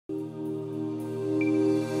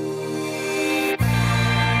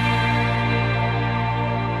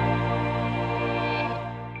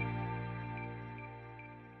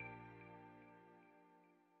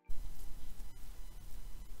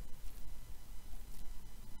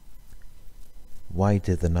Why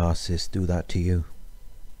did the narcissist do that to you?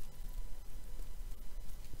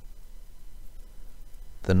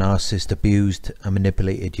 The narcissist abused and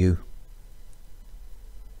manipulated you.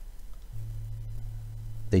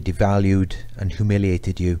 They devalued and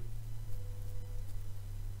humiliated you.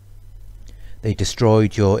 They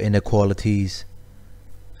destroyed your inequalities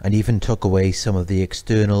and even took away some of the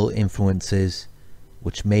external influences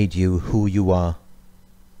which made you who you are.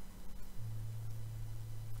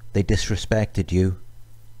 They disrespected you.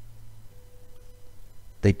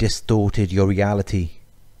 They distorted your reality.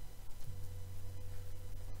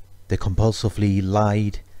 They compulsively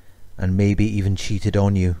lied and maybe even cheated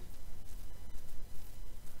on you.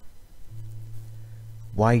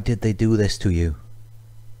 Why did they do this to you?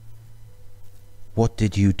 What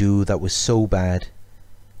did you do that was so bad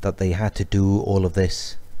that they had to do all of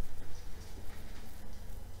this?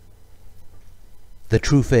 The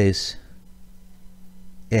truth is,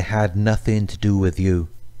 it had nothing to do with you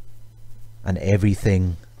and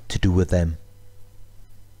everything to do with them.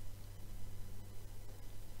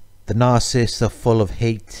 The narcissists are full of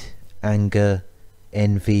hate, anger,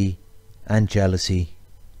 envy, and jealousy.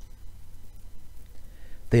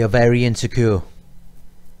 They are very insecure.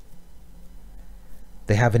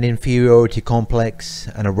 They have an inferiority complex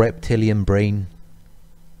and a reptilian brain.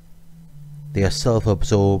 They are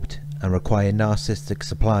self-absorbed and require narcissistic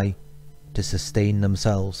supply to sustain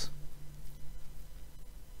themselves.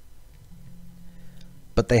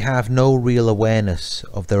 But they have no real awareness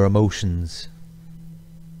of their emotions.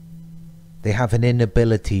 They have an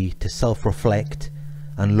inability to self-reflect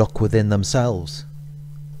and look within themselves.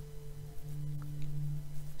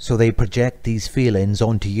 So they project these feelings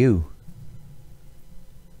onto you.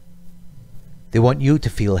 They want you to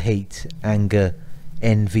feel hate, anger,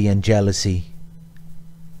 envy and jealousy.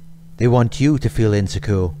 They want you to feel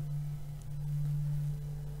insecure.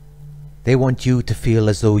 They want you to feel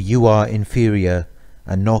as though you are inferior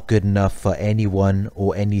and not good enough for anyone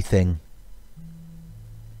or anything.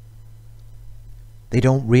 They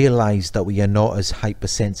don't realize that we are not as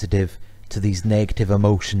hypersensitive to these negative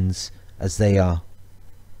emotions as they are.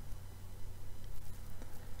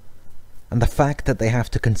 And the fact that they have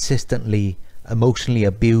to consistently emotionally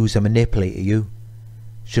abuse and manipulate you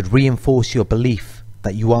should reinforce your belief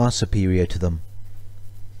that you are superior to them.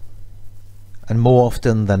 And more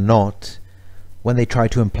often than not, when they try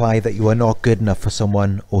to imply that you are not good enough for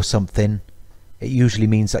someone or something, it usually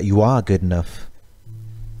means that you are good enough.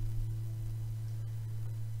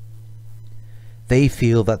 They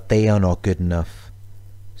feel that they are not good enough,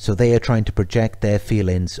 so they are trying to project their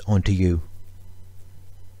feelings onto you.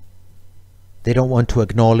 They don't want to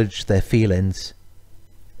acknowledge their feelings.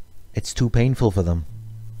 It's too painful for them.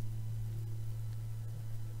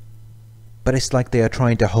 But it's like they are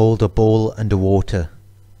trying to hold a ball underwater.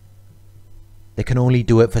 They can only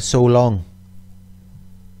do it for so long.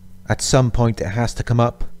 At some point it has to come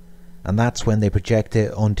up, and that's when they project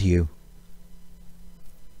it onto you.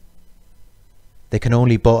 They can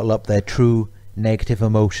only bottle up their true negative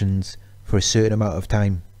emotions for a certain amount of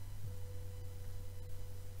time.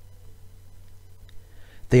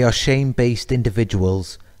 They are shame-based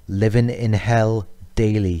individuals living in hell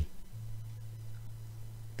daily.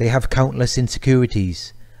 They have countless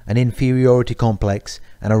insecurities, an inferiority complex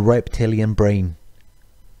and a reptilian brain.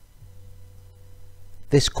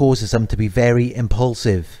 This causes them to be very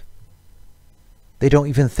impulsive. They don't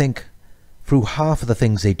even think through half of the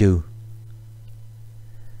things they do.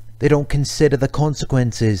 They don't consider the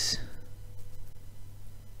consequences.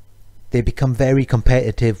 They become very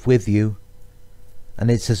competitive with you, and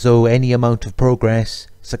it's as though any amount of progress,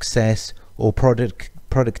 success or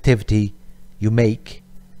productivity you make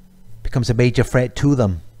becomes a major threat to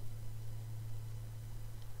them.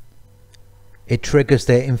 It triggers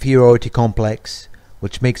their inferiority complex,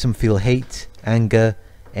 which makes them feel hate, anger,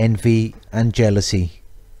 envy and jealousy.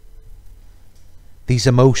 These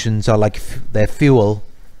emotions are like their fuel,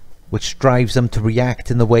 which drives them to react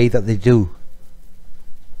in the way that they do.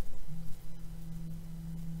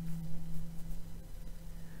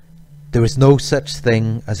 There is no such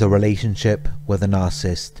thing as a relationship with a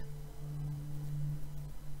narcissist.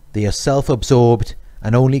 They are self-absorbed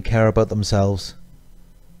and only care about themselves.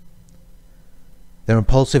 Their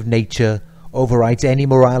impulsive nature overrides any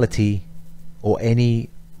morality or any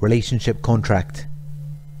relationship contract.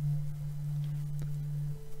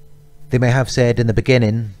 They may have said in the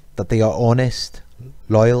beginning that they are honest,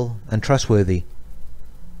 loyal and trustworthy,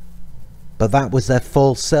 but that was their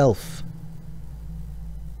false self.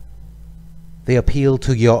 They appealed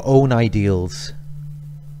to your own ideals.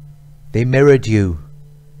 They mirrored you,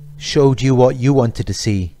 showed you what you wanted to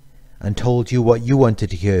see, and told you what you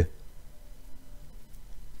wanted to hear.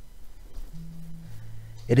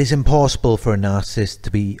 It is impossible for a narcissist to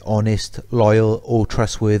be honest, loyal or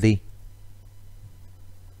trustworthy.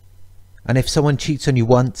 And if someone cheats on you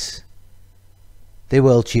once, they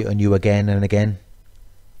will cheat on you again and again.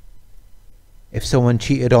 If someone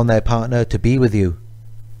cheated on their partner to be with you,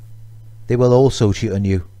 they will also cheat on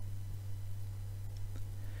you.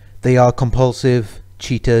 They are compulsive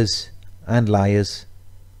cheaters and liars.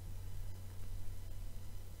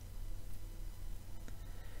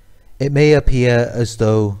 It may appear as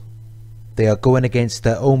though they are going against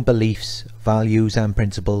their own beliefs, values and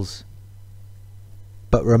principles.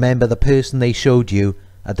 But remember, the person they showed you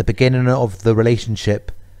at the beginning of the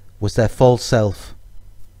relationship was their false self.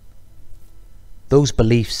 Those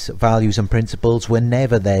beliefs, values and principles were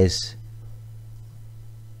never theirs.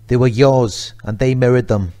 They were yours and they mirrored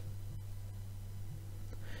them.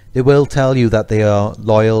 They will tell you that they are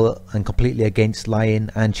loyal and completely against lying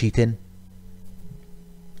and cheating.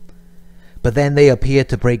 But then they appear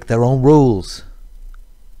to break their own rules.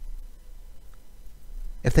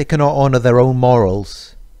 If they cannot honour their own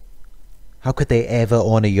morals, how could they ever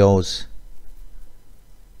honour yours?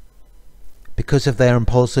 Because of their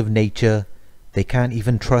impulsive nature, they can't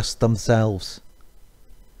even trust themselves.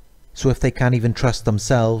 So if they can't even trust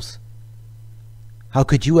themselves, how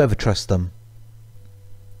could you ever trust them?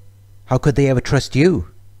 How could they ever trust you?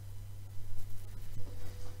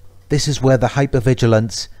 This is where the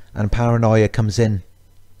hypervigilance and paranoia comes in.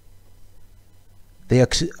 They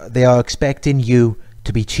are expecting you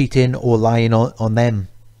to be cheating or lying on them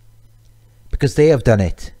because they have done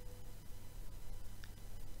it.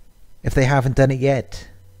 If they haven't done it yet,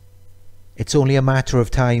 it's only a matter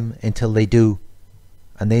of time until they do,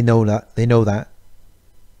 and they know that.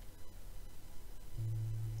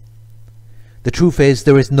 The truth is,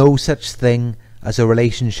 there is no such thing as a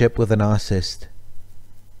relationship with a narcissist.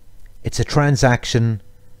 It's a transaction,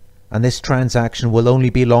 and this transaction will only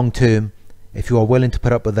be long term if you are willing to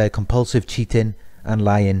put up with their compulsive cheating and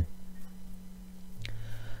lying,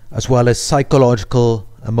 as well as psychological,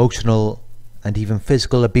 emotional and even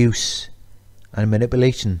physical abuse and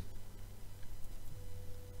manipulation.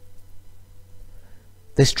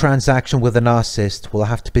 This transaction with a narcissist will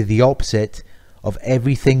have to be the opposite of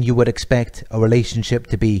everything you would expect a relationship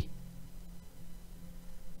to be.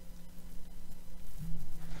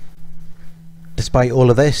 Despite all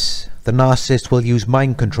of this, the narcissist will use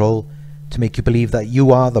mind control to make you believe that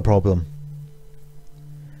you are the problem.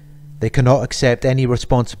 They cannot accept any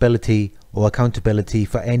responsibility or accountability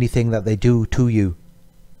for anything that they do to you.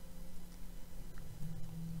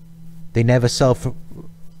 They never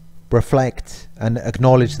self-reflect and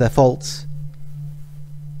acknowledge their faults.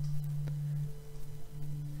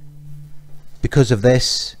 Because of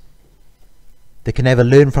this, they can never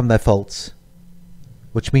learn from their faults,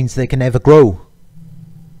 which means they can never grow.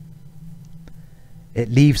 It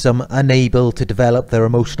leaves them unable to develop their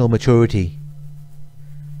emotional maturity,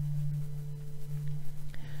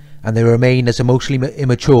 and they remain as emotionally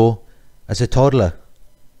immature as a toddler.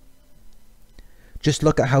 Just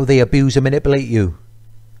look at how they abuse and manipulate you.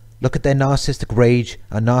 Look at their narcissistic rage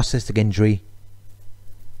and narcissistic injury.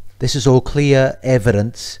 This is all clear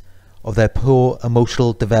evidence of their poor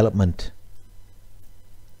emotional development.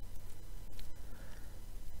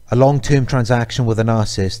 A long-term transaction with a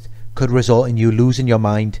narcissist could result in you losing your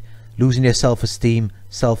mind, losing your self-esteem,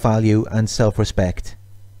 self-value and self-respect.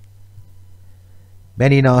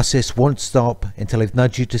 Many narcissists won't stop until they've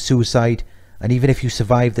nudged you to suicide, and even if you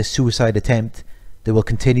survive the suicide attempt, they will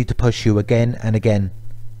continue to push you again and again.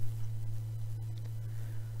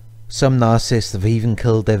 Some narcissists have even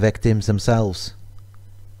killed their victims themselves.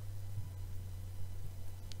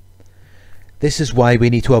 This is why we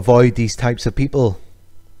need to avoid these types of people.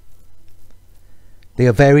 They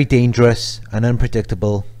are very dangerous and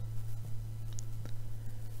unpredictable.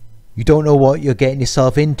 You don't know what you're getting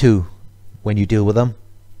yourself into when you deal with them.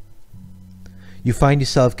 You find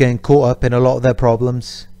yourself getting caught up in a lot of their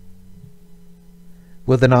problems.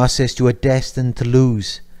 With a narcissist, you are destined to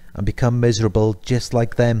lose and become miserable just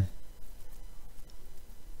like them.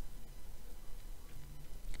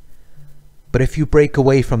 But if you break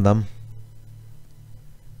away from them,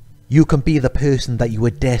 you can be the person that you were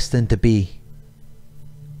destined to be.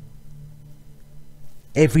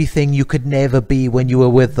 Everything you could never be when you were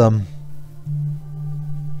with them.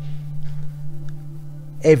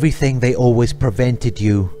 Everything they always prevented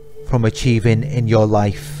you from achieving in your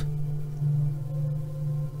life.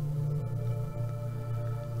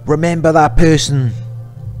 Remember that person.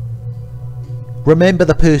 Remember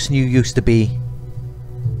the person you used to be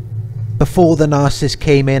before the narcissist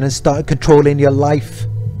came in and started controlling your life.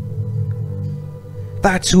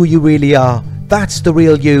 That's who you really are. That's the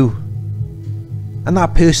real you. And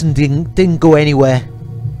that person didn't go anywhere.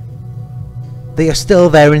 They are still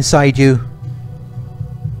there inside you.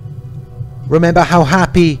 Remember how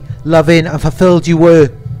happy, loving and fulfilled you were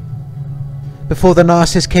before the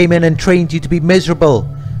narcissist came in and trained you to be miserable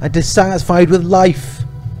and dissatisfied with life.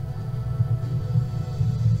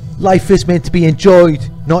 Life is meant to be enjoyed,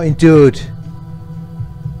 not endured.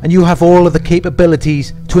 And you have all of the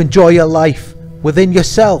capabilities to enjoy your life within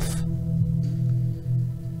yourself.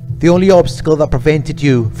 The only obstacle that prevented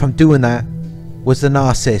you from doing that was the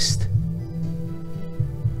narcissist.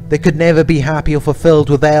 They could never be happy or fulfilled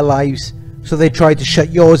with their lives, so they tried to shut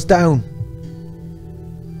yours down.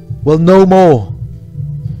 Well, no more.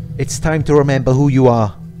 It's time to remember who you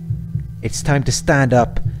are. It's time to stand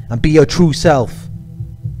up and be your true self.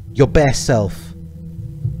 Your best self.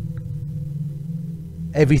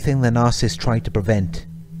 Everything the narcissist tried to prevent,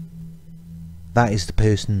 that is the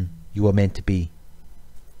person you are meant to be.